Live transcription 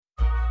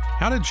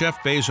How did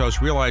Jeff Bezos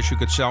realize you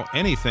could sell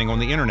anything on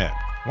the internet?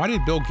 Why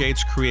did Bill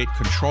Gates create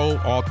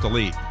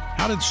Control-Alt-Delete?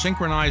 How did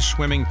synchronized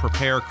swimming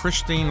prepare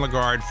Christine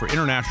Lagarde for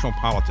international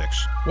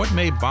politics? What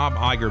made Bob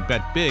Iger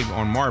bet big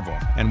on Marvel?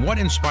 And what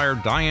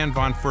inspired Diane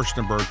von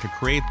Furstenberg to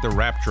create the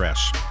wrap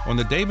dress? On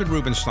the David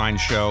Rubenstein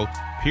Show,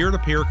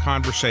 Peer-to-Peer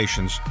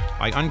Conversations,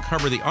 I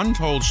uncover the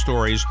untold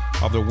stories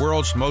of the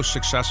world's most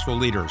successful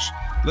leaders.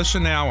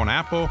 Listen now on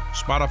Apple,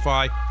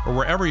 Spotify, or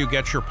wherever you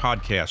get your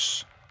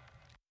podcasts.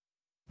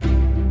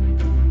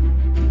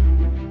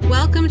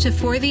 Welcome to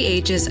For the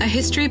Ages, a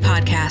history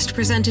podcast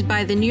presented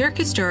by the New York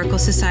Historical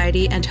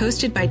Society and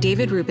hosted by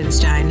David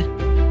Rubenstein.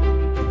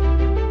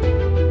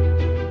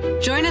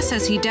 Join us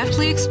as he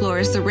deftly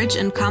explores the rich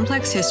and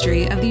complex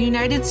history of the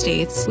United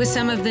States with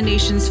some of the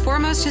nation's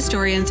foremost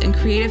historians and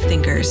creative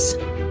thinkers.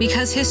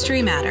 Because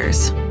history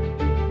matters.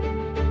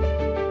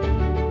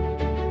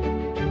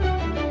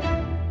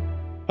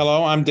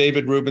 Hello, I'm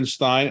David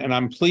Rubenstein, and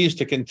I'm pleased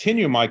to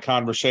continue my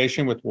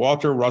conversation with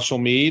Walter Russell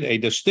Mead, a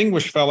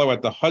distinguished fellow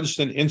at the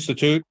Hudson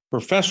Institute,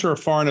 professor of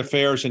foreign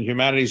affairs and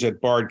humanities at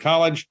Bard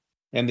College,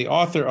 and the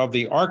author of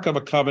The Ark of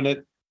a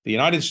Covenant, The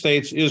United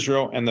States,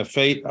 Israel, and the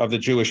Fate of the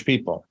Jewish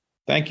People.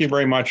 Thank you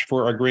very much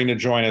for agreeing to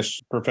join us,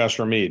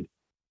 Professor Mead.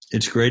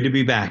 It's great to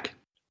be back.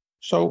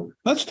 So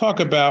let's talk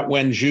about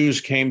when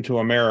Jews came to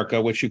America,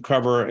 which you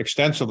cover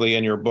extensively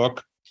in your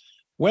book.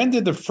 When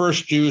did the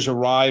first Jews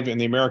arrive in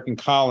the American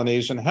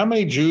colonies, and how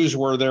many Jews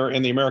were there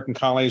in the American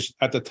colonies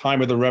at the time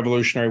of the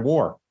Revolutionary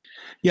War?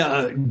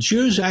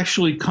 Jews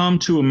actually come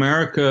to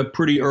America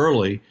pretty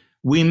early.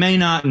 We may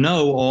not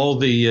know all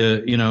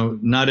the,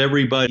 not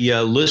everybody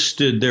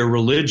listed their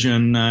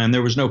religion, and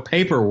there was no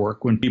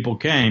paperwork when people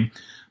came.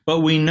 But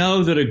we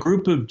know that a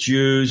group of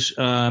Jews,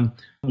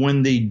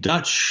 when the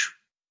Dutch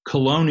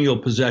colonial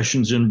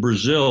possessions in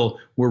Brazil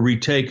were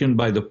retaken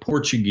by the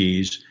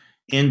Portuguese,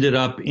 ended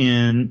up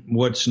in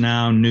what's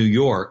now New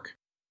York.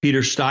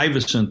 Peter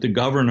Stuyvesant, the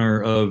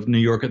governor of New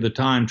York at the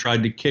time,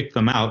 tried to kick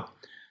them out.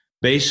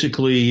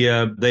 Basically,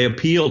 they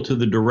appealed to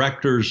the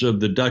directors of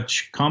the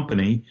Dutch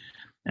company,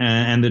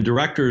 and the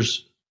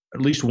directors,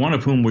 at least one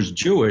of whom was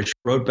Jewish,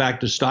 wrote back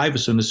to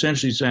Stuyvesant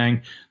essentially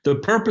saying, the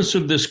purpose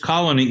of this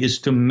colony is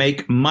to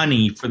make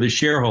money for the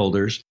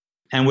shareholders.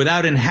 And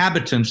without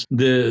inhabitants,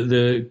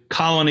 the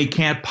colony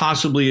can't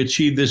possibly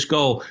achieve this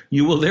goal.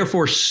 You will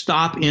therefore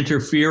stop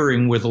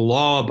interfering with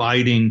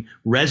law-abiding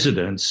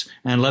residents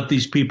and let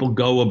these people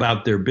go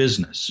about their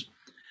business.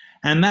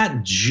 And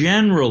that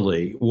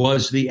generally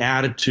was the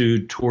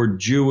attitude toward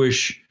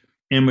Jewish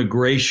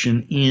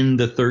immigration in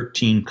the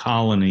 13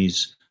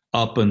 colonies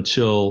up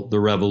until the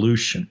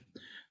Revolution,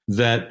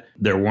 that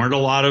there weren't a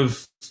lot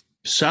of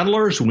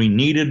settlers, we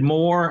needed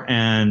more,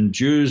 and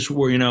Jews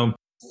were,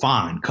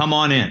 fine, come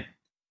on in.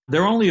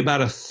 There are only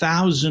about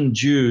 1,000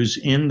 Jews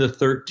in the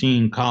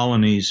 13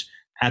 colonies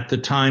at the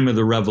time of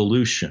the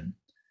Revolution,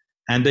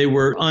 and they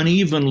were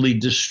unevenly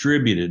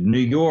distributed. New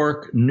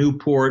York,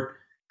 Newport,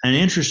 and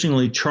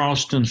interestingly,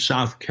 Charleston,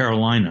 South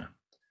Carolina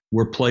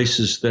were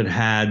places that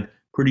had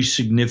pretty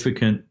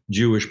significant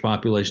Jewish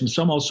populations,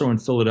 some also in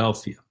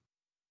Philadelphia.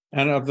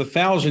 And of the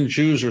 1,000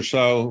 Jews or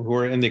so who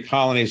were in the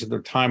colonies at the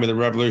time of the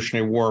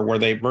Revolutionary War, were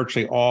they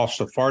virtually all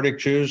Sephardic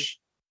Jews?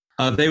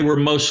 They were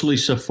mostly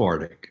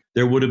Sephardic.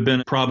 There would have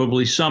been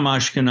probably some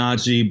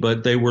Ashkenazi,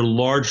 but they were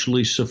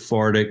largely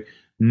Sephardic.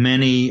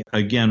 Many,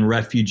 again,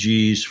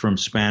 refugees from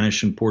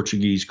Spanish and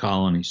Portuguese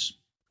colonies.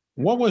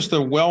 What was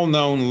the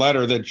well-known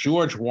letter that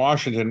George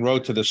Washington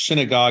wrote to the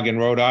synagogue in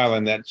Rhode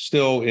Island that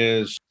still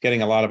is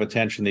getting a lot of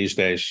attention these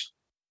days?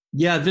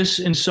 Yeah,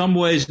 in some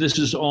ways, this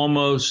is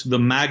almost the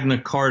Magna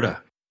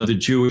Carta of the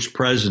Jewish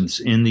presence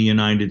in the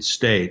United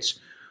States,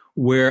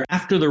 where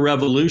after the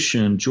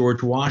Revolution,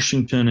 George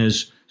Washington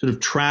is sort of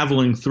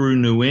traveling through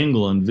New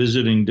England,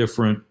 visiting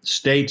different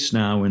states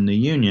now in the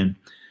Union.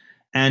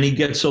 And he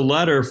gets a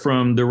letter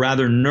from the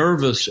rather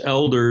nervous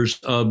elders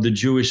of the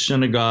Jewish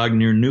synagogue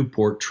near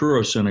Newport,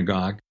 Truro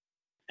Synagogue.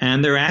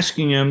 And they're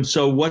asking him,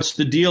 so what's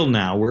the deal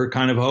now? We're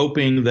kind of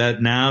hoping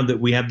that now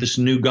that we have this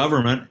new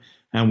government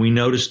and we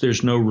notice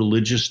there's no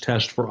religious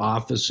test for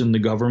office in the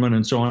government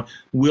and so on,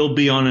 we'll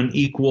be on an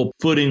equal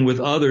footing with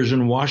others.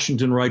 And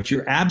Washington writes,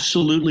 you're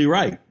absolutely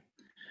right.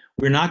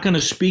 We're not going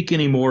to speak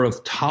anymore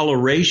of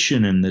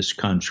toleration in this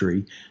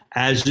country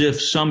as if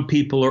some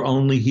people are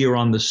only here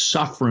on the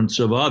sufferance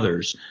of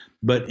others,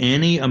 but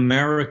any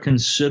American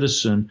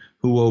citizen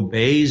who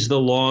obeys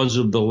the laws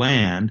of the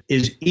land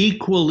is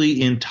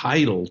equally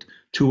entitled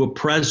to a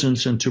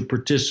presence and to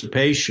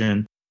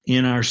participation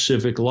in our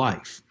civic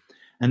life.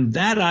 And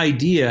that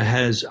idea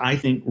has, I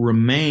think,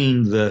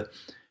 remained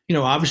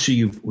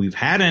obviously we've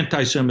had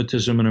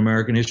anti-Semitism in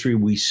American history.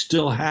 We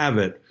still have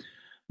it.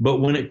 But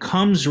when it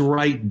comes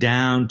right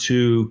down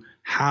to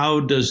how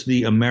does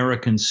the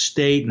American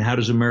state and how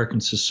does American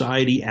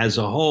society as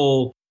a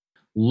whole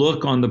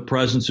look on the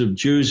presence of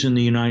Jews in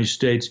the United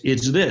States,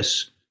 it's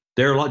this.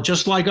 They're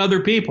just like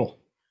other people.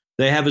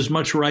 They have as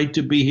much right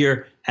to be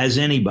here as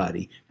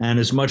anybody and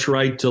as much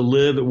right to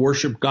live and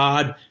worship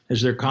God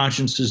as their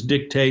consciences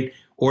dictate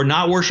or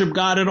not worship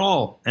God at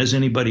all as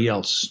anybody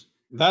else.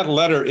 That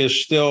letter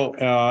is still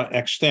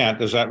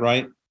extant. Is that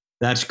right?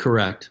 That's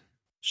correct.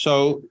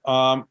 So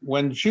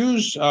when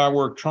Jews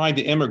were trying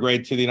to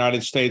immigrate to the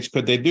United States,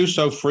 could they do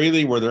so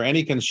freely? Were there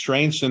any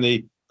constraints in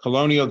the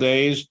colonial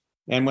days?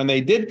 And when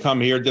they did come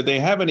here, did they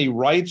have any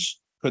rights?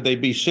 Could they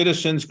be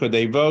citizens? Could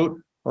they vote?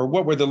 Or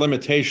what were the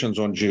limitations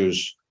on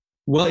Jews?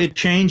 Well, it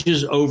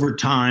changes over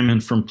time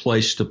and from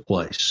place to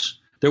place.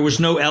 There was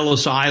no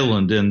Ellis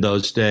Island in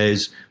those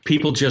days.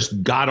 People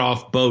just got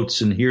off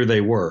boats and here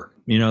they were.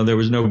 There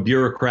was no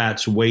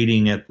bureaucrats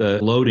waiting at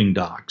the loading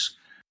docks.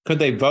 Could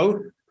they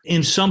vote?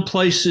 In some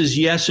places,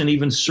 yes, and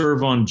even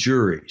serve on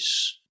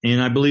juries.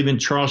 And I believe in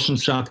Charleston,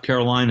 South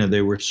Carolina,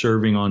 they were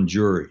serving on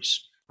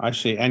juries. I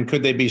see. And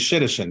could they be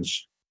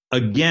citizens?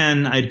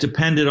 Again, it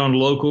depended on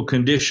local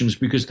conditions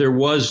because there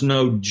was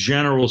no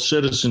general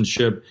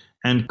citizenship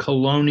and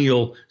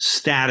colonial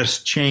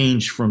status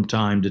changed from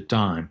time to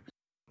time.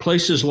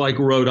 Places like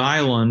Rhode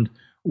Island,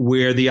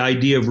 where the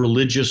idea of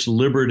religious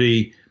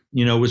liberty,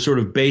 was sort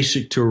of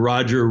basic to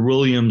Roger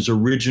Williams'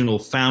 original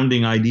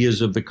founding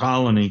ideas of the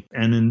colony,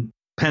 and in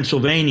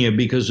Pennsylvania,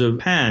 because of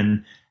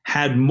Penn,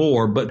 had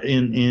more. But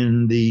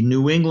in the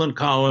New England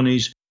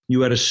colonies,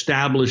 you had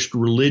established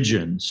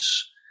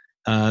religions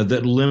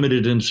that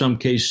limited, in some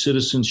case,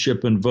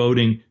 citizenship and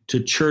voting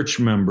to church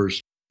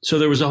members. So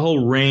there was a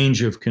whole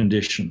range of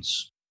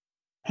conditions.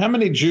 How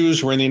many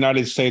Jews were in the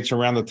United States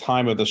around the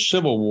time of the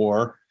Civil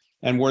War?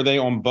 And were they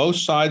on both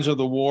sides of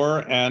the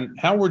war? And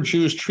how were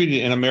Jews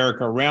treated in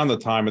America around the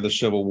time of the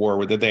Civil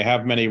War? Did they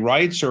have many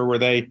rights or were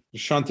they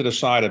shunted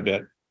aside a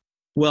bit?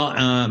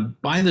 Well,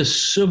 by the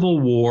Civil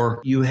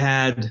War, you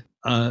had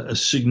a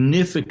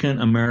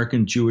significant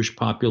American Jewish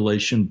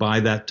population by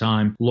that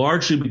time,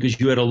 largely because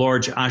you had a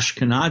large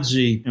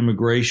Ashkenazi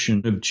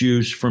immigration of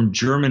Jews from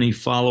Germany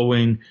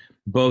following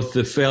both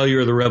the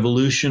failure of the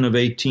Revolution of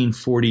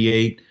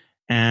 1848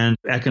 and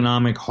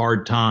economic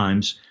hard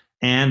times,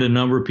 and a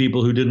number of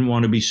people who didn't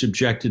want to be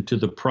subjected to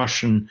the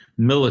Prussian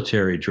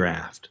military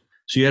draft.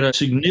 So you had a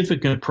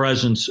significant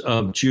presence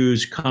of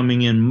Jews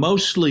coming in.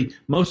 Most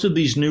of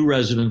these new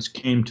residents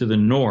came to the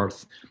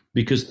north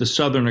because the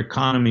southern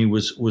economy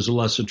was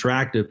less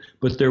attractive,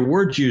 but there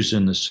were Jews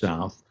in the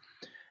South.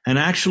 And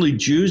actually,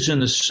 Jews in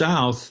the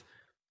South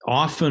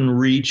often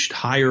reached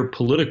higher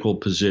political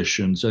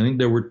positions. I think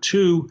there were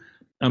 2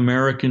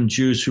 American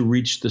Jews who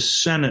reached the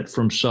Senate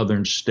from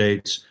southern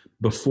states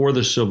before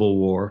the Civil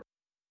War.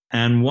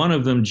 And one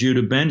of them,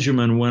 Judah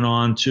Benjamin, went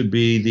on to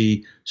be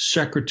the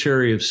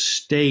Secretary of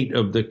State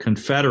of the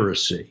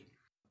Confederacy.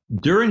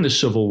 During the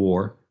Civil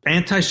War,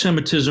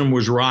 anti-Semitism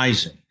was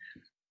rising,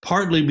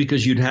 partly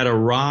because you'd had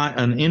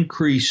an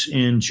increase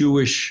in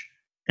Jewish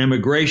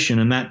immigration,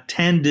 and that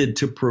tended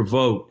to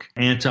provoke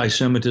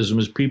anti-Semitism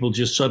as people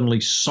just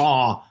suddenly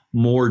saw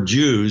more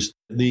Jews.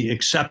 The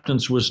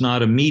acceptance was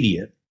not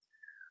immediate.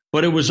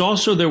 But it was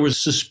also, there was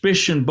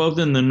suspicion both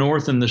in the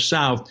North and the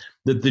South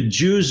that the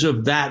Jews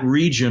of that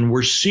region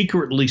were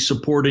secretly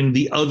supporting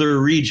the other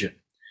region.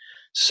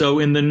 So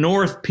in the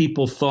North,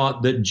 people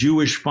thought that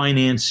Jewish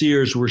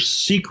financiers were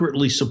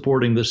secretly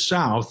supporting the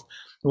South,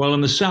 while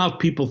in the South,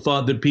 people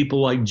thought that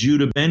people like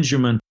Judah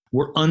Benjamin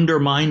were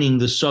undermining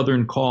the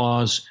Southern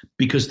cause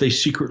because they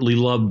secretly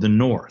loved the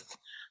North.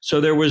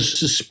 So there was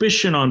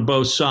suspicion on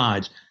both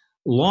sides.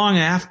 Long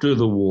after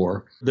the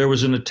war, there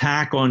was an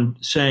attack on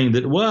saying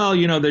that,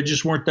 there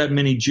just weren't that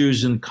many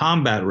Jews in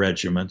combat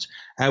regiments,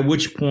 at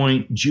which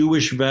point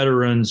Jewish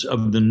veterans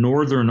of the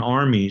northern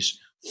armies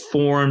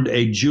formed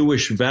a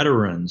Jewish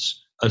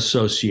Veterans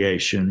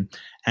Association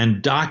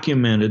and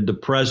documented the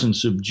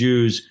presence of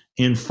Jews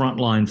in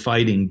frontline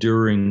fighting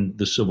during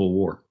the Civil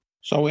War.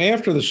 So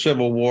after the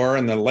Civil War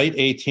in the late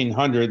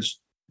 1800s,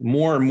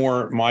 more and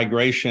more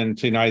migration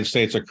to the United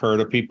States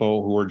occurred of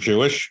people who were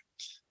Jewish.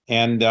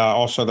 And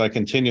also that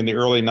continued in the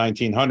early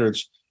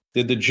 1900s.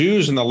 Did the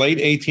Jews in the late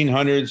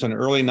 1800s and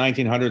early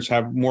 1900s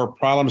have more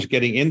problems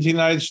getting into the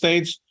United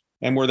States?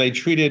 And were they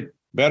treated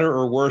better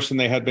or worse than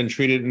they had been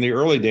treated in the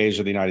early days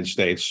of the United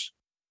States?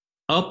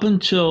 Up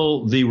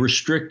until the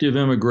restrictive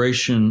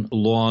immigration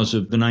laws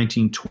of the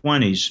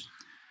 1920s,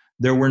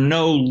 there were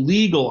no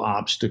legal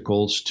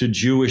obstacles to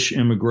Jewish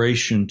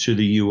immigration to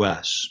the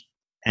U.S.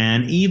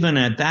 And even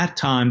at that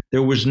time,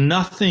 there was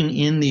nothing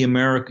in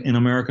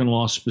American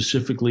law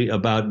specifically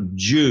about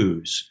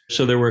Jews.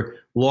 So there were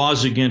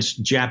laws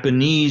against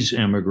Japanese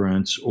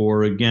immigrants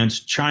or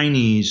against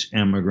Chinese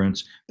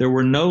immigrants. There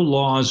were no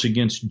laws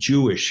against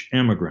Jewish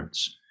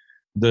immigrants.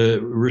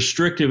 The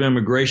restrictive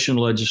immigration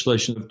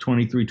legislation of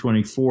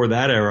 2324,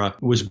 that era,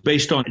 was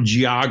based on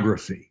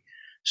geography.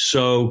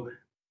 So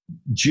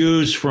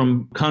Jews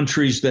from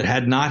countries that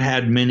had not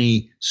had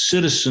many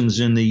citizens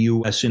in the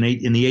U.S. in the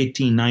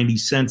 1890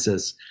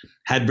 census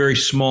had very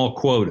small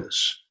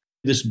quotas.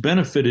 This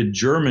benefited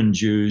German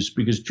Jews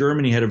because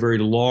Germany had a very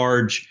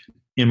large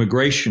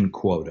immigration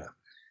quota.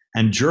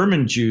 And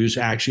German Jews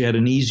actually had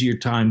an easier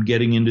time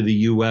getting into the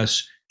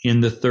U.S.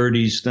 in the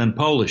 30s than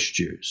Polish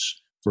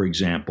Jews, for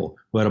example,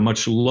 who had a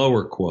much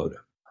lower quota.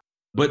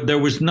 but there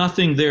was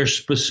nothing there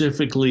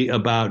specifically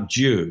about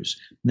Jews.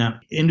 Now,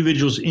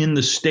 individuals in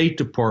the State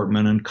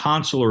Department and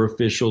consular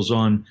officials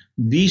on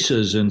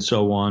visas and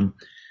so on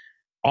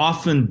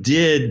often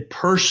did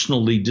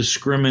personally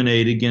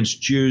discriminate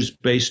against Jews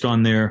based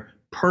on their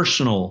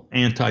personal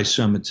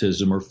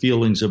anti-Semitism or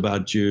feelings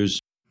about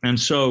Jews. And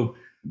so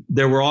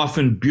there were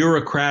often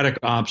bureaucratic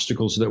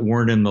obstacles that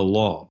weren't in the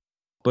law.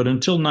 But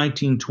until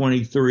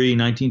 1923,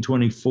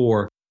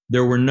 1924,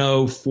 there were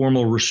no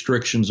formal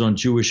restrictions on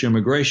Jewish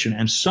immigration.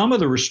 And some of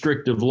the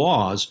restrictive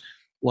laws,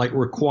 like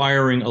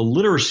requiring a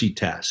literacy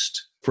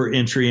test for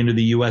entry into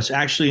the U.S.,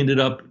 actually ended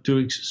up, to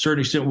a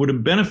certain extent, would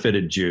have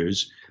benefited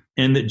Jews,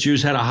 and that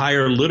Jews had a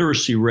higher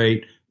literacy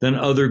rate than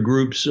other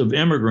groups of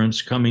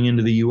immigrants coming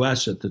into the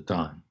U.S. at the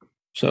time.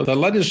 So the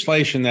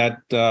legislation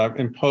that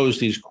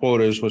imposed these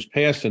quotas was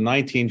passed in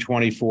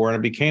 1924, and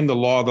it became the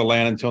law of the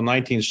land until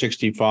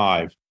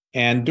 1965.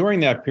 And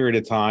during that period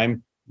of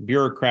time,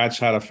 bureaucrats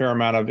had a fair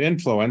amount of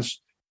influence.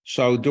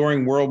 So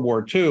during World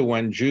War II,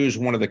 when Jews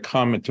wanted to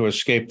come to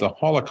escape the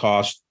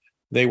Holocaust,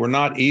 they were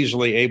not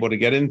easily able to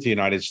get into the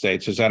United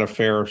States. Is that a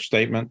fair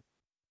statement?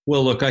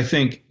 Well, look, I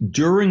think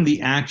during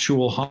the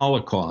actual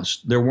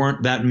Holocaust, there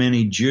weren't that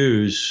many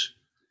Jews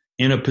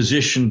in a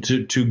position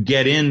to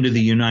get into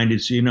the United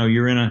States. You know,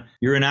 you're in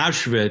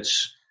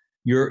Auschwitz.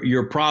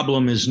 Your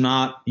problem is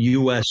not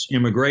U.S.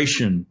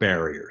 immigration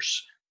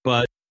barriers,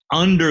 but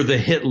under the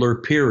Hitler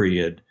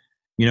period,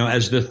 you know,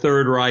 as the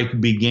Third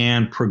Reich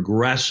began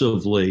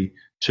progressively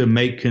to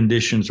make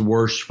conditions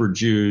worse for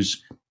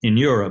Jews in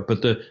Europe.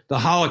 But the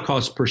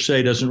Holocaust per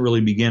se doesn't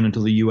really begin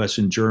until the U.S.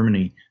 and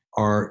Germany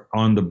are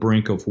on the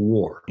brink of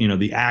war, you know,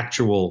 the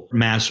actual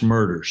mass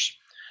murders.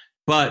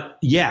 But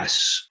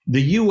yes,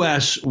 the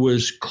U.S.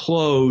 was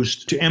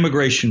closed to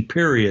immigration,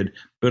 period,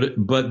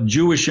 but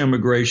Jewish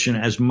immigration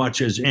as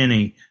much as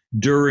any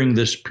during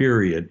this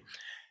period.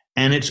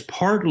 And it's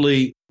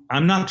partly,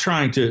 I'm not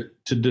trying to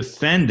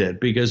defend it,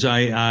 because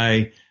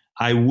I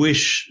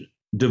wish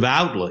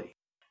devoutly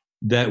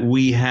that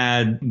we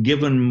had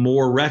given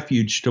more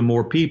refuge to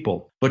more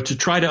people. But to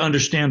try to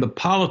understand the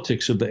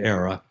politics of the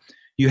era,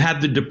 you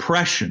have the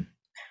Depression,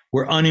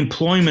 where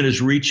unemployment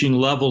is reaching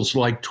levels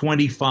like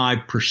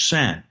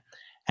 25%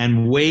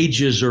 and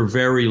wages are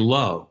very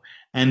low.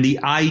 And the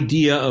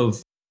idea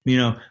of, you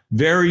know,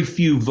 very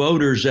few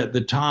voters at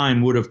the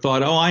time would have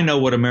thought, oh, I know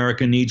what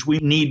America needs. We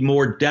need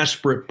more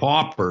desperate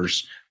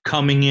paupers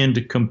coming in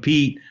to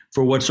compete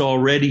for what's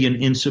already an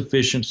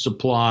insufficient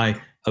supply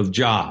of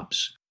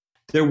jobs.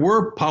 There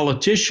were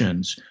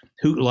politicians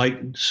who, like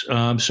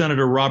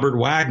Senator Robert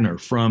Wagner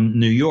from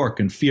New York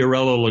and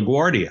Fiorello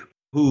LaGuardia,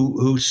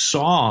 who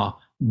saw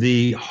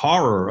the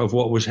horror of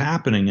what was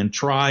happening and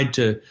tried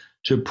to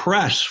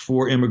press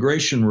for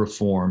immigration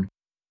reform.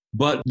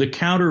 But the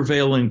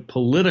countervailing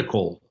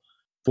political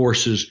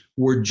forces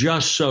were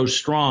just so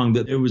strong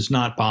that it was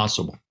not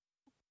possible.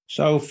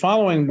 So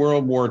following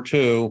World War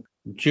II,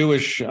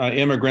 Jewish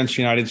immigrants in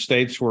the United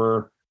States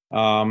were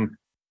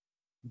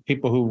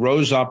people who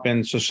rose up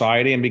in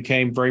society and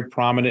became very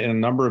prominent in a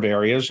number of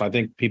areas. I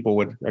think people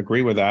would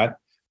agree with that.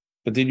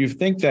 But did you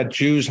think that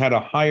Jews had a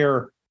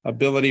higher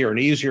ability or an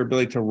easier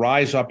ability to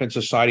rise up in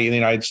society in the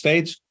United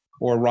States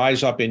or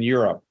rise up in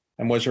Europe?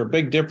 And was there a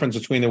big difference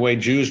between the way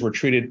Jews were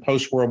treated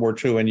post-World War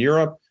II in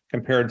Europe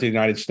compared to the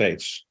United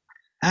States?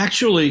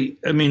 Actually,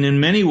 I mean, in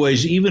many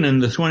ways, even in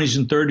the 20s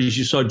and 30s,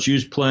 you saw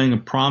Jews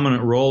playing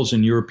prominent roles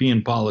in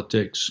European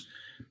politics.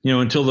 You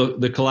know, until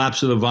the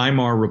collapse of the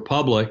Weimar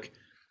Republic,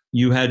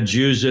 you had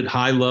Jews at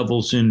high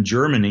levels in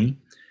Germany.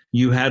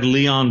 You had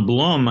Leon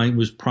Blum, he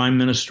was Prime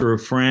Minister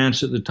of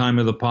France at the time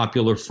of the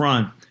Popular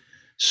Front.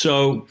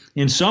 So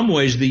in some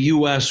ways, the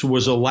U.S.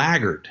 was a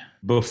laggard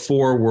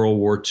before World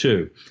War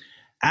II.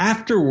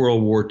 After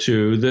World War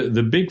II,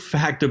 the big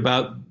fact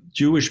about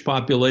Jewish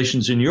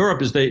populations in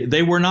Europe is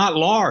they were not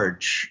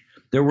large.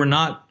 There were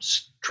not,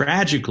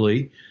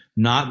 tragically,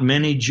 not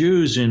many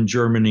Jews in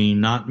Germany,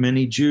 not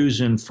many Jews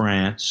in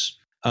France.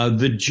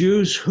 The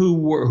Jews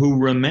who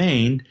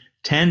remained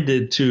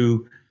tended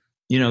to,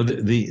 you know,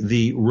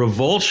 the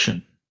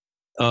revulsion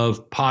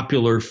of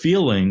popular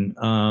feeling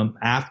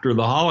after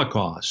the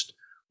Holocaust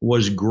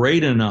was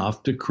great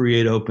enough to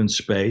create open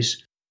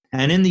space.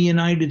 And in the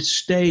United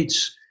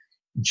States,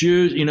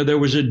 Jews, you know, there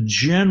was a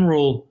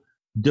general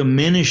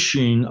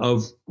diminishing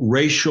of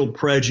racial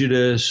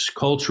prejudice,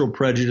 cultural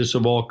prejudice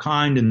of all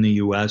kind in the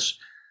U.S.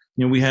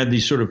 You know, we had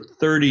these sort of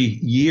 30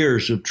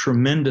 years of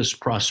tremendous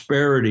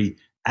prosperity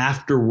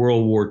after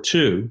World War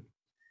II.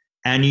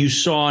 And you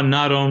saw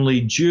not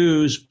only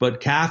Jews,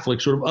 but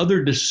Catholics, sort of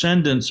other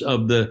descendants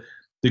of the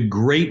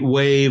great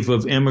wave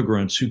of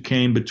immigrants who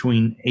came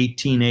between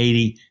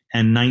 1880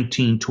 and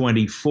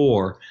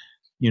 1924.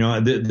 You know,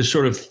 the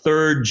sort of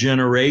third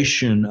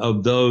generation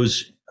of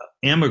those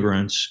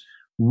immigrants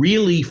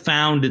really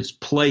found its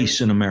place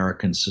in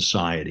American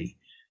society.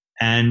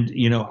 And,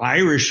 you know,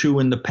 Irish, who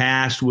in the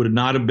past would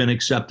not have been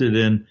accepted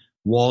in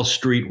Wall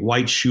Street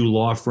white shoe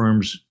law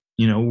firms,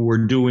 you know, were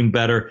doing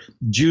better.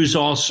 Jews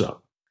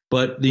also.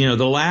 But, you know,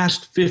 the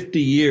last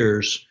 50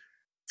 years,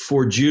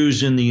 for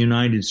Jews in the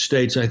United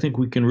States, I think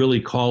we can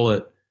really call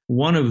it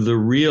one of the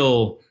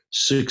real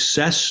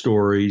success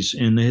stories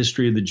in the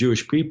history of the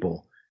Jewish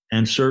people.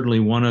 And certainly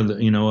one of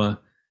the,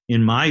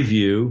 in my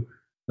view,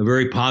 a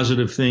very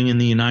positive thing in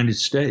the United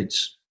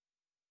States.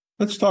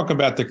 Let's talk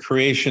about the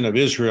creation of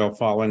Israel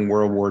following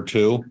World War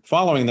II.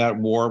 Following that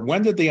war,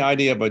 when did the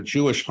idea of a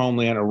Jewish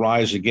homeland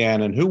arise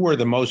again, and who were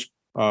the most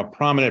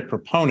prominent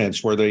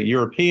proponents? Were the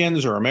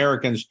Europeans or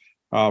Americans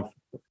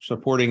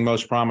supporting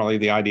most prominently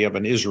the idea of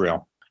an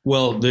Israel?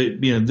 Well,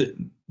 the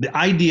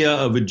idea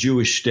of a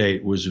Jewish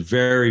state was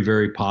very,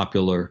 very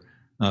popular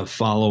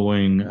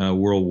following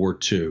World War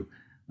II.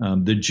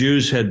 The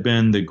Jews had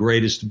been the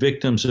greatest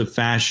victims of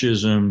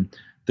fascism.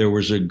 There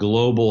was a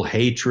global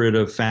hatred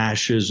of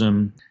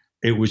fascism.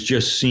 It was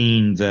just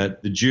seen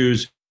that the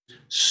Jews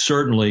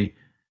certainly,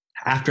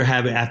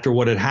 after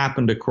what had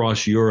happened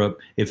across Europe,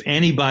 if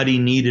anybody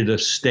needed a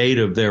state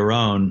of their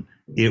own,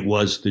 it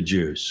was the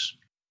Jews.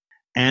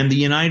 And the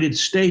United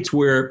States,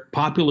 where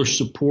popular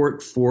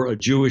support for a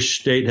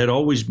Jewish state had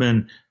always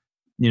been,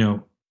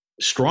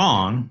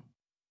 strong,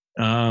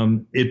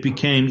 it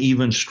became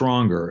even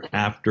stronger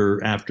after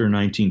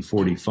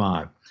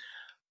 1945.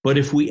 But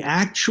if we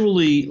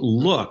actually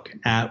look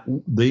at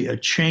the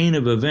chain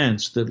of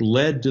events that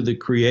led to the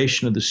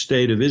creation of the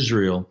State of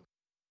Israel,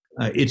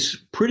 it's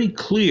pretty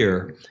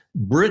clear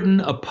Britain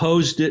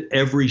opposed it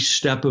every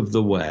step of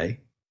the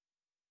way.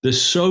 The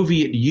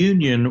Soviet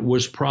Union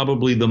was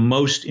probably the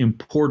most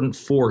important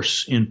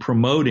force in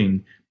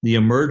promoting the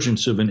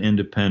emergence of an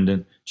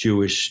independent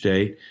Jewish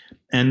state,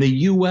 and the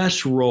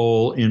U.S.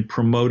 role in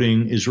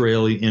promoting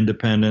Israeli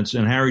independence,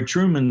 and Harry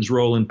Truman's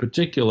role in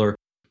particular,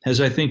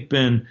 has, I think,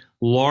 been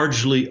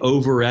largely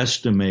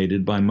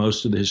overestimated by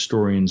most of the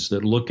historians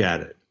that look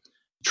at it.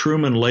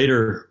 Truman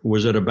later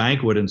was at a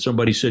banquet and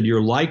somebody said,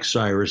 "You're like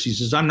Cyrus." He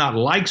says, "I'm not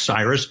like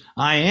Cyrus,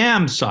 I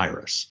am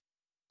Cyrus."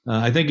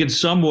 I think in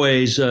some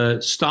ways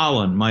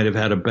Stalin might have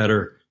had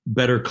a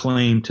better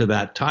claim to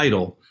that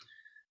title,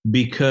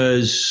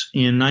 because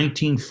in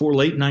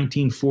late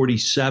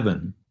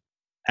 1947,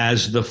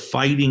 as the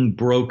fighting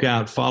broke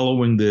out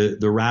following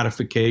the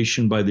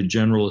ratification by the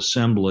General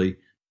Assembly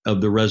of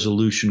the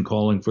resolution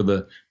calling for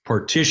the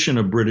partition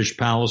of British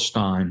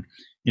Palestine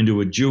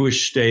into a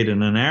Jewish state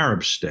and an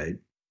Arab state,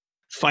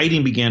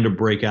 fighting began to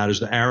break out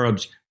as the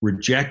Arabs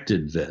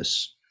rejected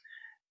this.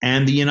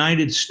 And the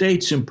United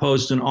States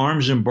imposed an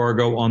arms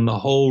embargo on the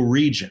whole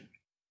region,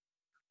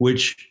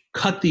 which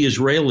cut the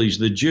Israelis,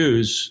 the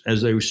Jews,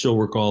 as they still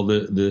were called,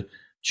 the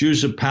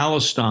Jews of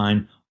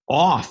Palestine,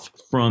 off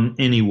from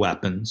any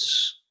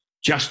weapons,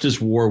 just as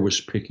war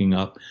was picking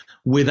up,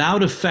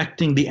 without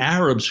affecting the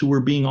Arabs who were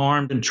being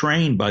armed and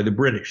trained by the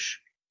British.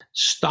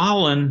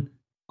 Stalin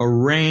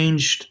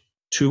arranged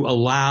to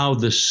allow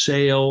the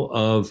sale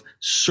of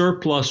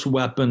surplus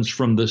weapons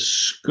from the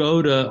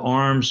Skoda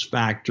arms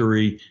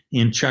factory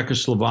in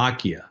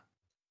Czechoslovakia,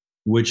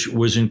 which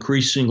was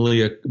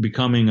increasingly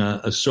becoming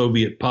a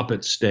Soviet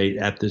puppet state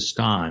at this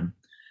time,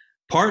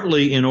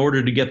 partly in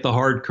order to get the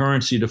hard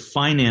currency to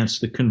finance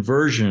the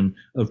conversion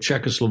of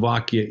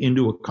Czechoslovakia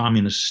into a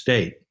communist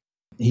state.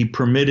 He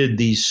permitted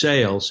these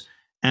sales,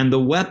 and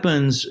the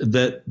weapons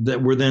that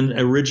were then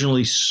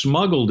originally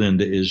smuggled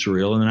into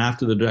Israel and then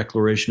after the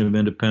Declaration of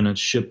Independence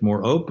shipped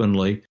more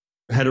openly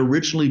had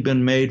originally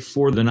been made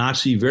for the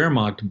Nazi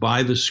Wehrmacht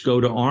by the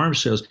Skoda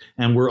arms sales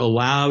and were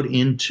allowed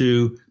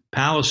into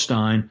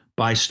Palestine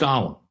by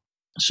Stalin.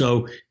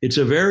 So it's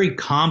a very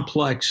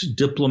complex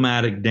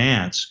diplomatic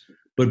dance,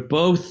 but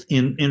both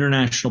in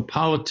international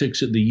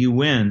politics at the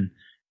UN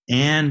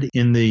and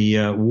in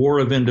the War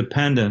of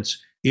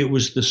Independence, it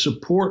was the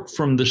support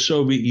from the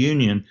Soviet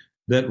Union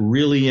that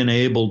really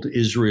enabled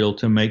Israel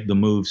to make the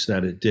moves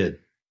that it did.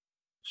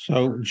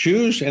 So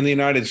Jews in the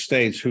United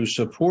States who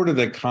supported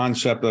the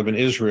concept of an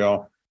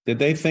Israel, did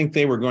they think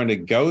they were going to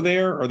go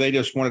there, or they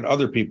just wanted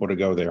other people to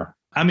go there?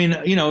 I mean,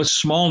 a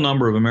small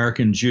number of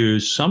American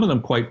Jews, some of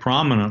them quite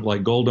prominent,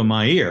 like Golda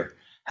Meir,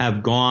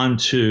 have gone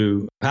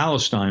to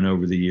Palestine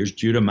over the years.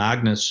 Judah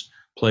Magnus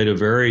played a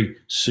very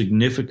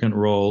significant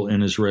role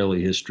in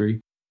Israeli history.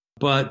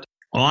 But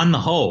on the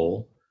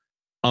whole,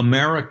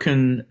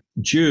 American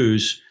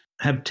Jews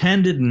have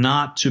tended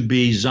not to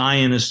be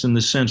Zionist in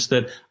the sense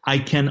that I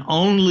can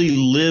only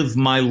live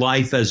my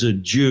life as a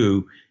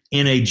Jew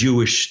in a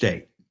Jewish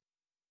state,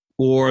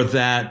 or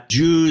that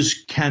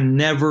Jews can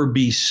never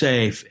be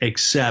safe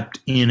except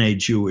in a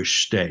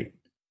Jewish state.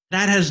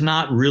 That has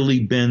not really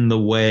been the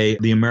way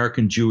the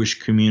American Jewish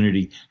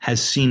community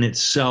has seen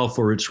itself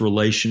or its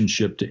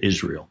relationship to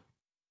Israel.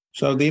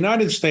 So the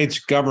United States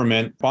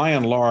government, by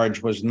and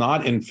large, was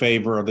not in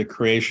favor of the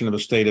creation of a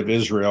state of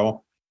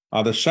Israel.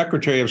 The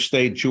Secretary of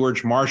State,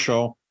 George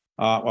Marshall,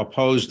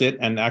 opposed it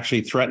and actually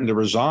threatened to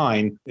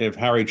resign if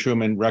Harry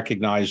Truman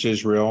recognized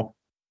Israel.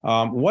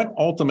 What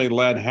ultimately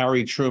led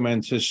Harry Truman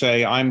to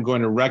say, I'm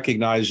going to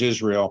recognize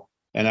Israel?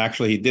 And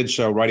actually, he did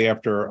so right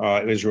after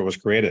Israel was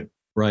created.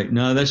 Right.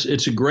 No,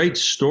 it's a great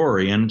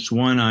story, and it's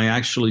one I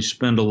actually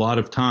spend a lot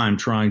of time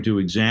trying to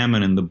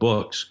examine in the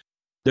books.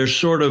 There's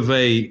sort of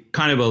a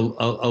kind of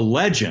a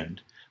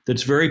legend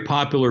that's very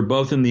popular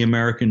both in the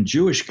American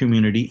Jewish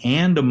community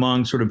and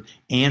among sort of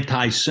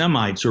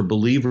anti-Semites or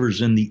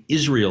believers in the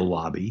Israel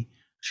lobby,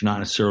 which are not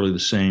necessarily the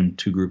same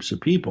two groups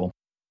of people,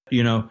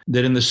 that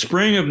in the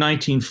spring of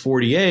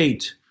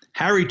 1948,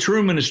 Harry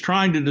Truman is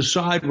trying to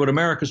decide what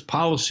America's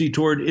policy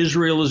toward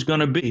Israel is going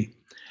to be.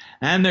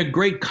 And the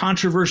great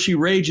controversy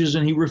rages,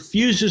 and he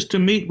refuses to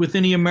meet with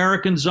any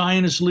American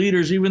Zionist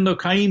leaders, even though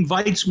Chaim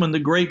Weizmann, the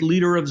great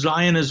leader of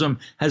Zionism,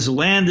 has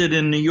landed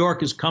in New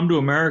York, has come to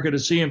America to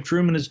see him.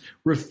 Truman is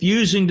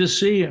refusing to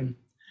see him.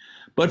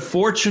 But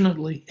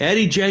fortunately,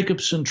 Eddie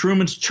Jacobson,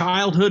 Truman's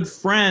childhood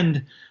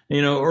friend,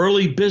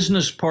 early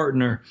business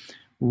partner,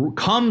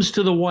 comes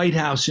to the White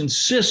House,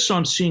 insists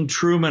on seeing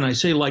Truman, I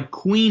say like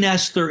Queen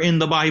Esther in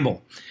the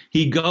Bible.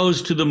 He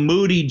goes to the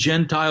moody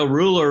Gentile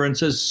ruler and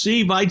says,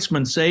 "See,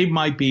 Weizmann, save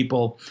my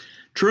people."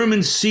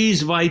 Truman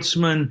sees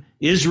Weizmann,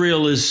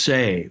 Israel is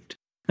saved.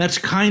 That's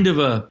kind of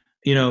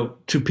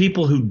to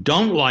people who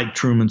don't like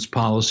Truman's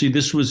policy,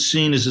 this was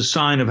seen as a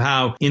sign of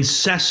how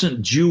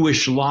incessant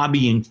Jewish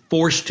lobbying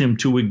forced him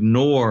to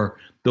ignore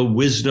the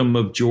wisdom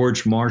of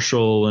George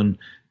Marshall and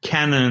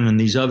Kennan and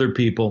these other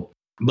people.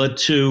 But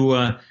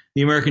to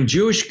the American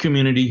Jewish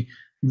community,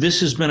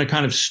 this has been a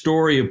kind of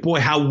story of, boy,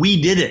 how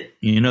we did it.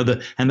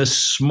 And the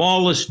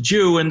smallest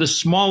Jew in the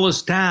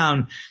smallest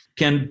town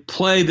can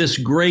play this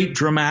great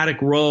dramatic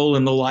role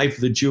in the life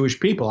of the Jewish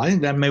people. I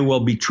think that may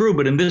well be true,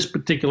 but in this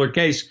particular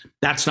case,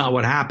 that's not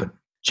what happened.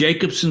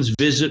 Jacobson's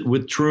visit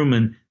with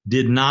Truman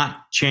did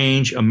not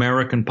change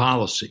American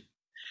policy.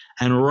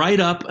 And right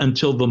up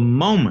until the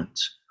moment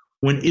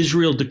when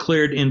Israel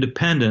declared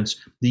independence,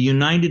 the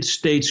United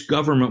States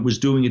government was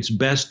doing its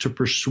best to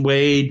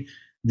persuade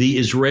the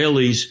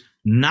Israelis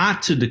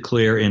not to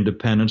declare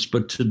independence,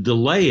 but to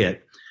delay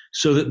it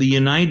so that the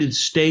United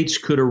States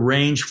could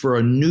arrange for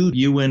a new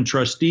UN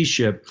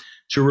trusteeship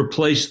to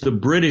replace the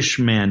British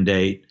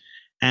mandate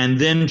and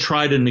then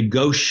try to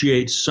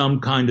negotiate some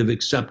kind of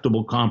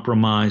acceptable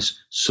compromise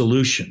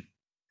solution.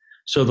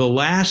 So the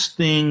last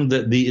thing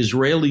that the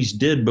Israelis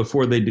did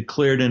before they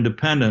declared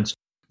independence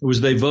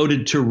was they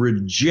voted to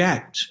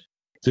reject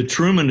the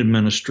Truman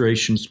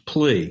administration's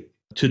plea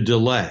to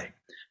delay.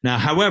 Now,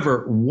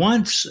 however,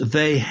 once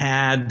they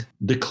had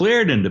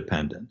declared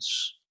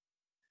independence,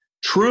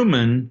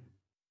 Truman,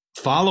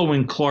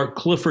 following Clark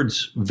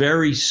Clifford's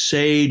very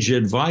sage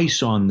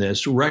advice on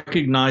this,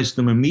 recognized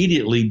them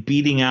immediately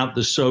beating out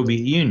the Soviet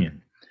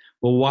Union.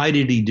 Well, why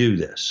did he do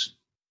this?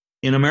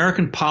 In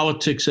American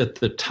politics at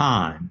the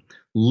time,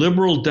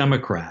 liberal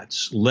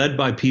Democrats, led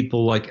by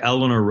people like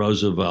Eleanor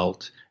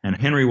Roosevelt and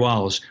Henry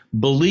Wallace,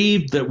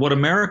 believed that what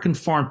American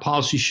foreign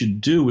policy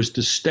should do was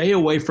to stay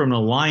away from an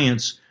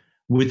alliance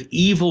with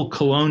evil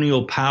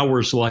colonial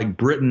powers like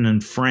Britain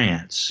and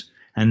France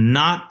and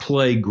not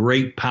play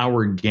great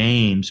power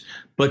games,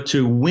 but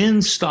to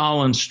win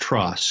Stalin's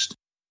trust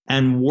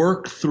and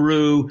work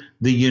through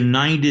the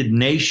United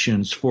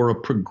Nations for a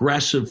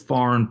progressive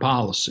foreign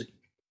policy.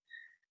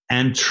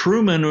 And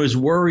Truman was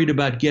worried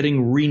about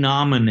getting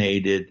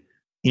renominated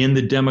in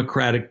the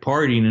Democratic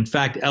Party. And in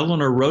fact,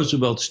 Eleanor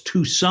Roosevelt's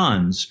two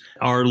sons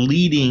are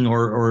leading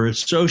or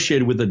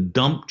associated with a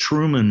dump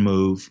Truman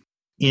move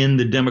in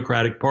the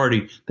Democratic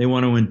Party. They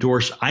want to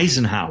endorse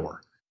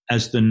Eisenhower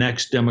as the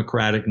next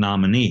Democratic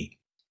nominee.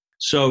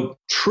 So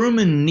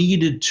Truman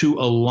needed to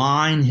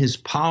align his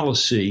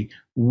policy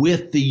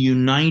with the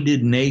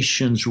United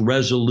Nations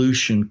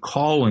resolution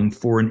calling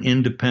for an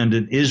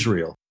independent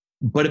Israel.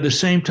 But at the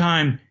same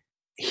time,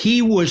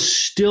 he was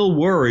still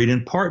worried,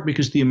 in part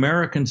because the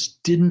Americans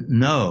didn't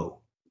know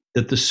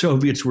that the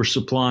Soviets were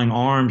supplying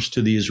arms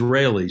to the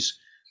Israelis.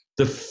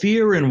 The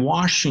fear in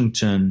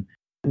Washington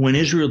when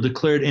Israel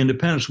declared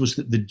independence was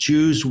that the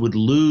Jews would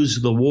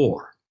lose the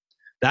war.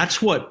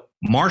 That's what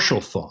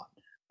Marshall thought.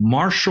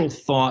 Marshall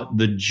thought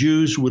the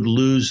Jews would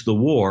lose the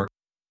war.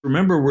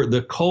 Remember,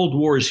 the Cold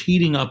War is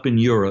heating up in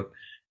Europe.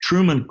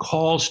 Truman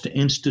calls to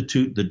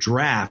institute the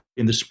draft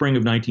in the spring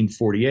of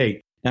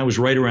 1948. That was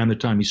right around the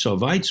time he saw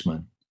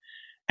Weizmann.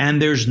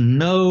 And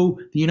the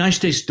United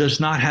States does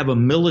not have a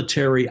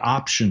military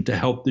option to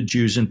help the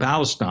Jews in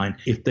Palestine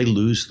if they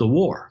lose the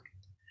war.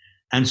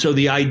 And so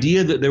the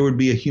idea that there would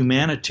be a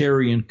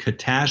humanitarian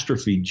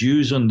catastrophe,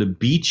 Jews on the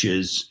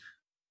beaches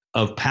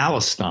of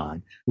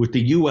Palestine, with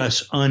the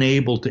U.S.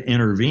 unable to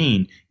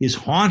intervene, is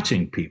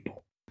haunting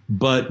people.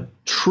 But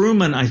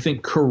Truman, I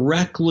think,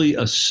 correctly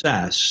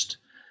assessed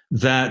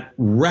that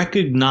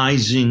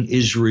recognizing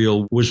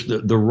Israel was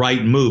the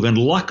right move. And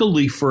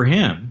luckily for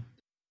him,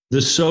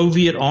 the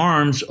Soviet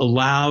arms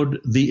allowed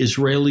the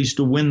Israelis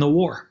to win the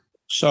war.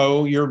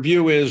 So your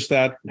view is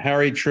that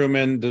Harry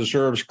Truman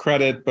deserves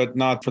credit, but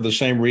not for the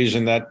same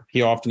reason that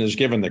he often is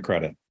given the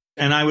credit.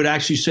 And I would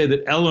actually say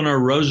that Eleanor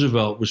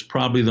Roosevelt was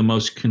probably the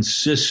most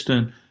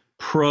consistent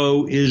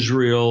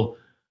pro-Israel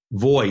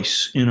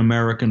voice in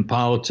American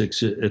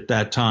politics at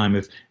that time.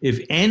 If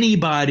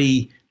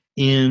anybody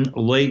in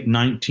late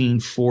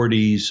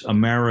 1940s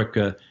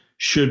America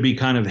should be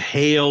kind of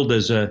hailed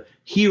as a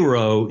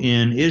hero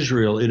in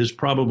Israel, it is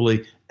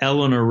probably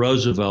Eleanor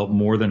Roosevelt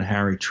more than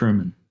Harry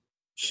Truman.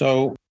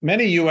 So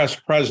many U.S.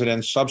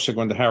 presidents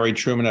subsequent to Harry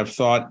Truman have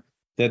thought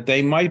that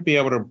they might be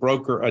able to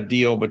broker a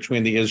deal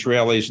between the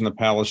Israelis and the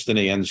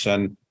Palestinians.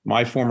 And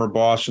my former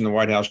boss in the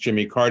White House,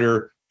 Jimmy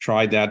Carter,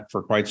 tried that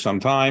for quite some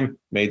time,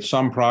 made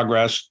some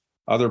progress.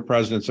 Other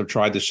presidents have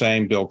tried the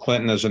same, Bill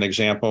Clinton as an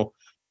example.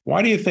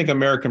 Why do you think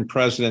American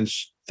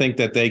presidents think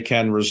that they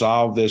can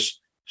resolve this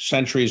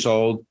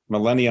centuries-old,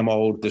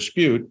 millennium-old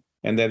dispute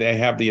and that they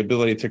have the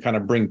ability to kind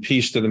of bring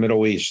peace to the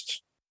Middle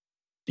East?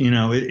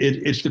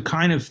 It's the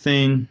kind of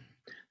thing,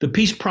 the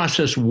peace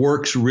process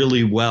works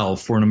really well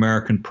for an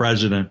American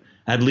president,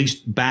 at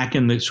least back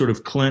in the sort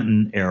of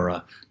Clinton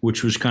era,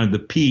 which was kind of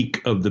the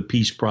peak of the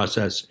peace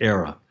process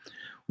era,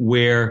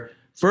 where,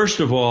 first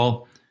of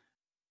all,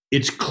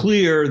 it's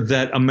clear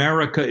that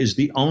America is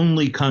the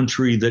only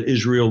country that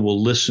Israel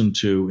will listen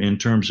to in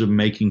terms of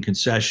making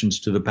concessions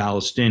to the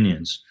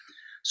Palestinians.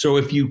 So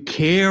if you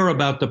care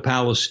about the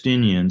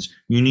Palestinians,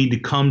 you need to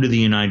come to the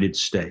United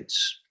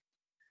States.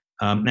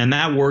 And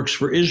that works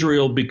for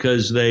Israel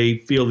because they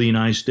feel the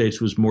United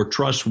States was more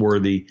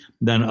trustworthy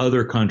than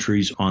other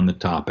countries on the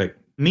topic.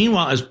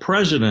 Meanwhile, as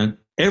president,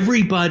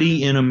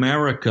 everybody in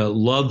America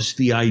loves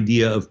the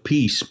idea of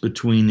peace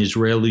between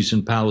Israelis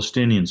and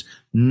Palestinians.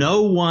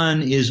 No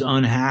one is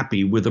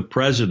unhappy with a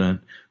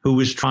president who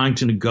is trying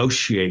to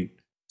negotiate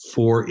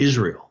for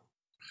Israel.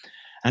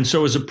 And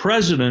so as a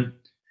president,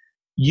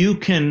 you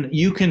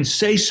can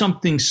say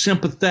something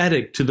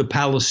sympathetic to the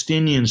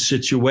Palestinian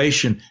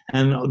situation,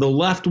 and the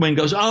left wing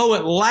goes, oh,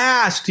 at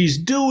last he's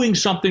doing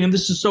something, and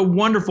this is so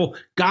wonderful.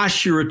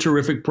 Gosh, you're a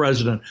terrific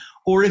president.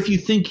 Or if you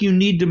think you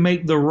need to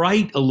make the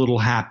right a little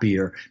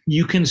happier,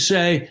 you can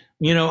say,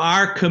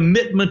 our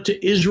commitment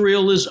to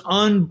Israel is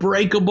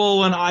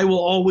unbreakable, and I will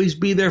always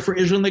be there for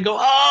Israel. And they go,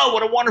 oh,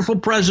 what a wonderful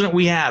president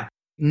we have.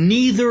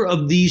 Neither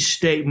of these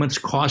statements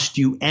cost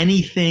you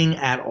anything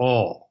at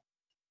all.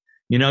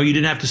 You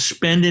didn't have to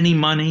spend any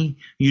money.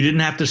 You didn't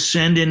have to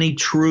send any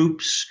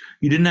troops.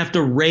 You didn't have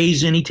to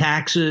raise any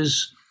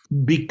taxes.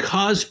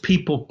 Because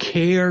people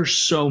care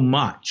so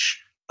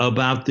much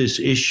about this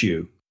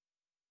issue,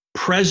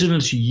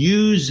 presidents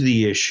use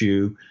the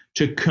issue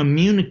to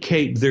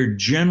communicate their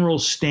general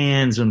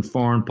stands on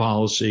foreign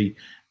policy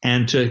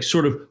and to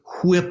sort of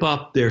whip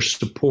up their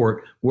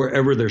support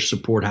wherever their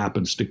support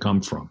happens to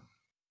come from.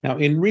 Now,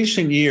 in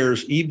recent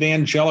years,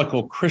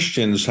 evangelical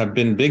Christians have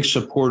been big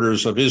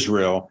supporters of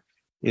Israel.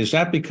 Is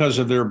that because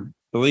of their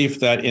belief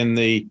that in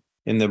the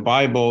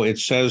Bible it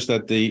says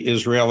that the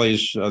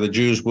Israelis, the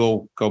Jews,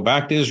 will go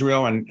back to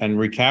Israel and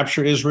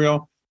recapture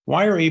Israel?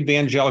 Why are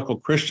evangelical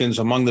Christians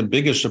among the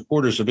biggest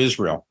supporters of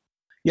Israel?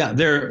 Yeah,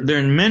 there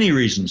are many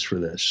reasons for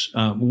this.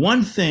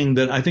 One thing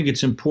that I think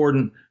it's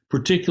important,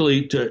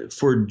 particularly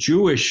for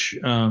Jewish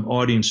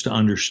audience to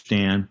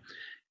understand,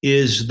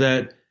 is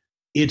that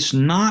it's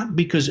not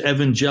because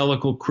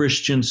evangelical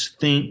Christians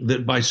think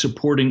that by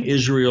supporting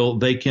Israel,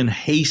 they can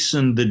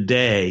hasten the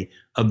day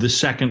of the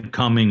second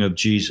coming of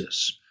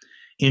Jesus.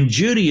 In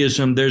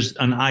Judaism, there's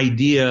an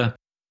idea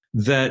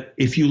that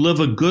if you live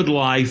a good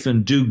life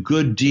and do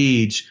good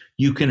deeds,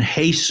 you can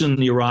hasten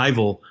the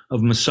arrival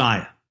of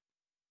Messiah.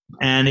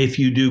 And if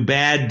you do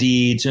bad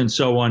deeds and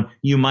so on,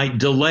 you might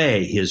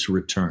delay his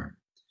return.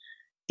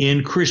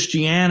 In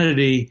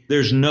Christianity,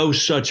 there's no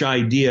such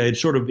idea.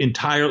 It's sort of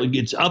entirely,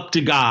 it's up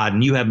to God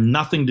and you have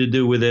nothing to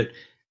do with it.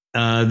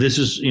 This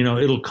is,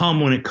 it'll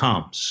come when it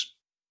comes.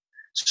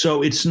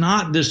 So it's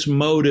not this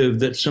motive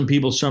that some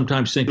people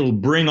sometimes think it'll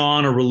bring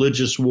on a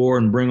religious war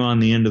and bring on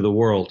the end of the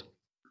world.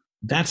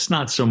 That's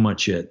not so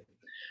much it.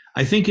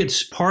 I think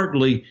it's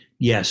partly,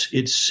 yes,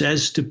 it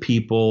says to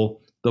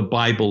people the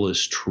Bible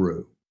is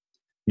true.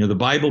 The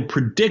Bible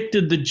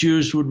predicted the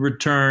Jews would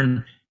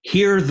return.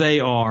 Here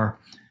they are.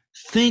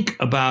 Think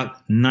about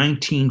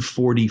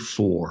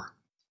 1944.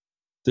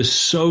 The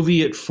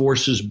Soviet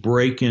forces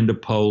break into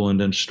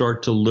Poland and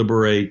start to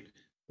liberate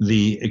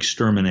the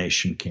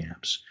extermination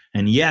camps.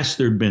 And yes,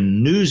 there had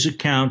been news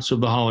accounts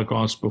of the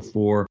Holocaust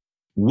before,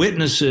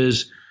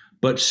 witnesses,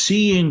 but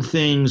seeing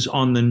things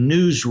on the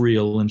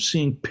newsreel and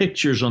seeing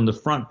pictures on the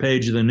front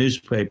page of the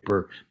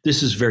newspaper,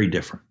 this is very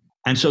different.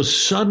 And so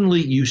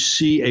suddenly you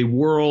see a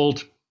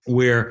world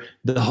where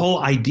the whole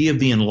idea of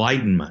the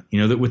Enlightenment,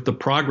 that with the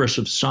progress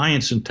of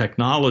science and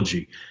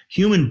technology,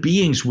 human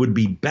beings would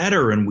be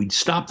better and we'd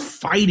stop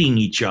fighting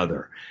each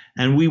other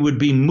and we would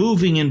be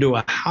moving into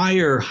a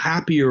higher,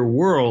 happier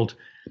world.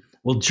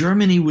 Well,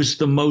 Germany was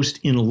the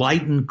most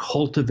enlightened,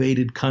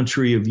 cultivated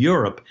country of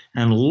Europe,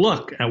 and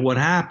look at what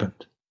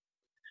happened.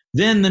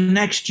 Then the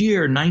next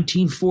year,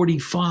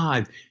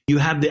 1945, you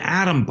have the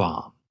atom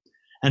bomb.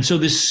 And so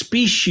this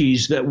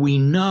species that we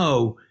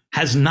know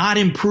has not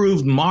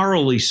improved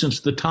morally since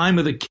the time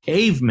of the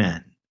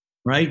cavemen,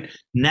 right?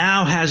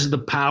 Now has the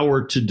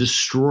power to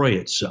destroy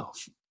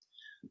itself.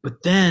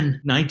 But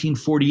then,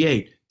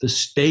 1948, the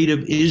state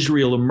of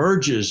Israel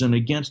emerges, and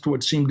against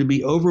what seemed to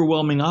be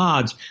overwhelming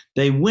odds,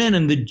 they win,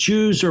 and the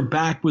Jews are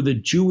back with a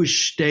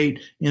Jewish state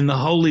in the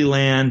Holy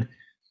Land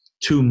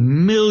to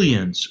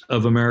millions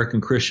of American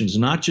Christians,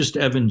 not just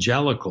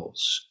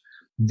evangelicals.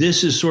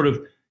 This is sort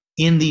of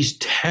in these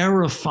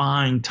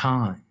terrifying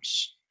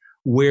times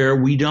where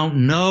we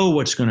don't know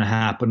what's going to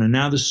happen. And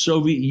now the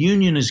Soviet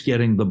Union is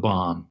getting the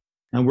bomb,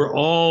 and we're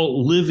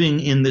all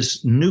living in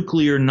this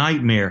nuclear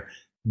nightmare.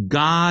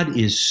 God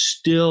is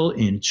still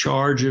in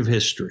charge of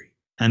history,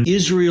 and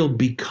Israel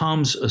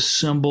becomes a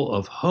symbol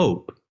of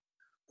hope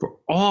for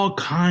all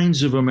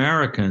kinds of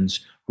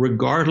Americans,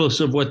 regardless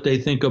of what they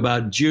think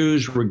about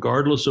Jews,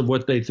 regardless of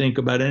what they think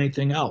about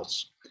anything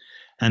else.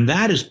 And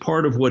that is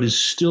part of what is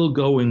still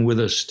going with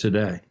us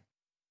today.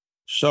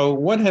 So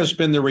what has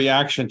been the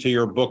reaction to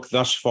your book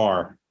thus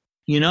far?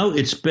 You know,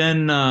 it's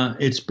been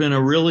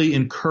a really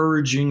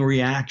encouraging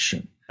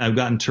reaction. I've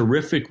gotten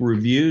terrific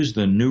reviews,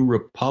 the New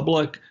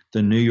Republic,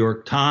 the New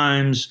York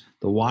Times,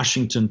 the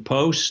Washington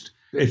Post.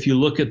 If you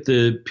look at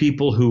the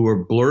people who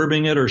are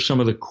blurbing it or some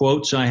of the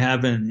quotes I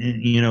have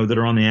that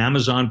are on the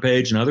Amazon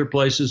page and other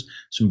places,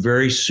 some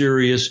very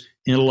serious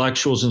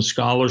intellectuals and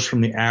scholars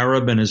from the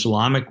Arab and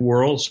Islamic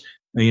worlds,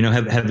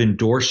 have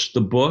endorsed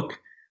the book.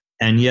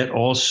 And yet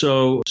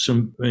also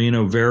some,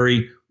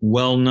 very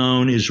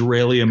well-known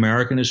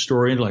Israeli-American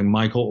historians like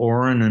Michael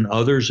Oren and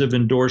others have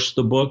endorsed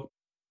the book.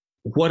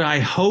 What I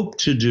hope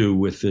to do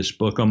with this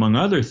book, among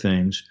other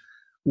things,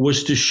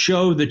 was to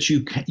show that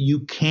you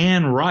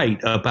can write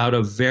about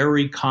a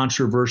very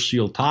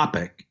controversial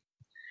topic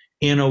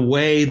in a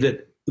way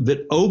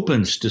that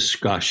opens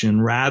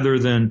discussion rather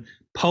than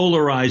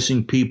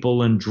polarizing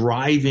people and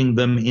driving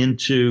them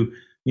into,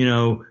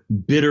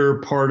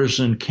 bitter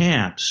partisan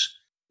camps.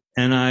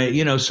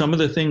 And some of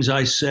the things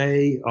I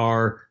say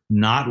are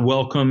not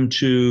welcome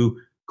to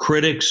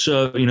critics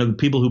of, the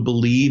people who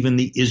believe in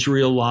the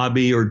Israel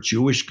lobby or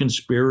Jewish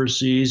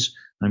conspiracies.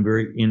 I'm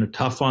very,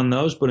 tough on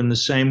those. But in the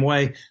same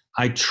way,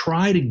 I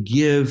try to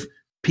give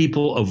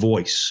people a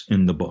voice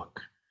in the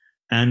book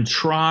and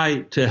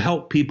try to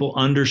help people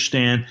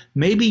understand.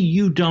 Maybe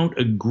you don't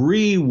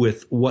agree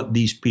with what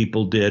these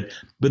people did,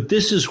 but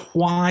this is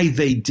why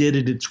they did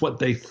it. It's what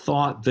they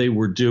thought they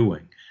were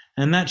doing.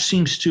 And that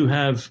seems to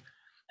have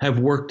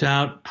worked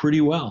out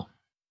pretty well.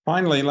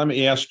 Finally, let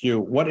me ask you,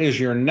 what is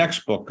your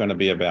next book going to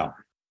be about?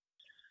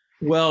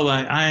 Well,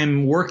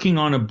 I'm working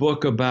on a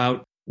book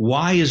about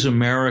why is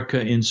America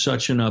in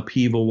such an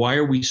upheaval? Why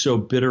are we so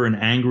bitter and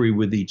angry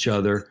with each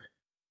other?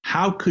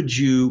 How could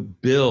you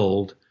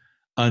build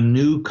a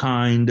new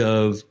kind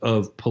of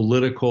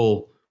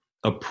political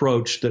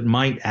approach that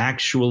might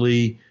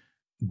actually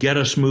get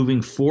us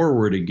moving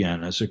forward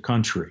again as a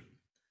country?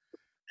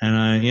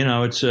 And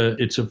it's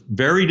a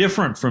very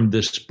different from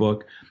this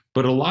book,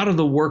 but a lot of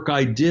the work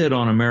I did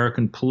on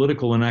American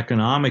political and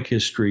economic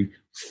history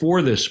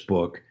for this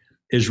book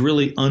is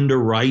really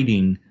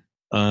underwriting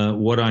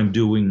what I'm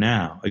doing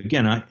now.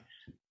 Again,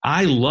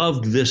 I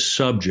loved this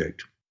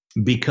subject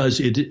because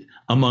it,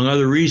 among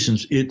other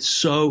reasons, it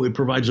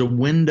provides a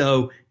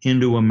window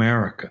into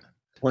America.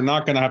 We're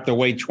not going to have to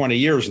wait 20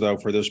 years, though,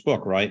 for this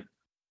book, right?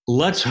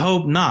 Let's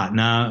hope not.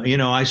 Now,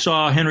 I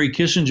saw Henry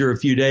Kissinger a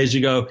few days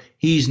ago.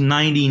 He's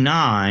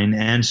 99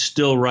 and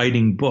still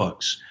writing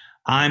books.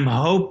 I'm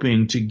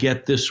hoping to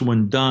get this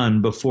one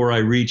done before I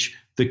reach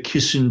the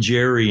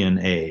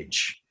Kissingerian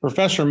age.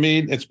 Professor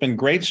Mead, it's been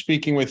great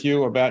speaking with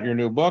you about your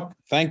new book.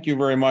 Thank you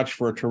very much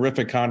for a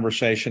terrific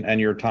conversation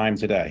and your time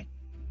today.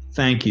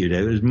 Thank you,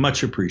 David. It's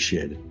much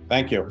appreciated.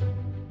 Thank you.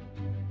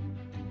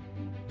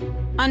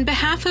 On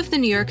behalf of the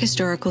New York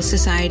Historical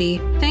Society,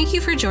 thank you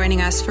for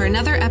joining us for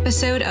another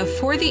episode of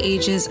For the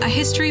Ages, a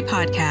History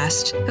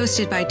podcast,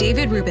 hosted by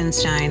David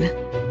Rubenstein.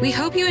 We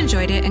hope you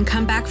enjoyed it and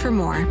come back for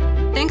more.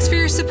 Thanks for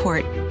your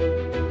support.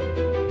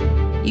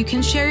 You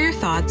can share your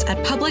thoughts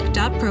at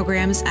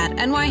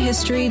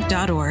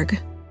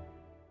public.programs@nyhistory.org.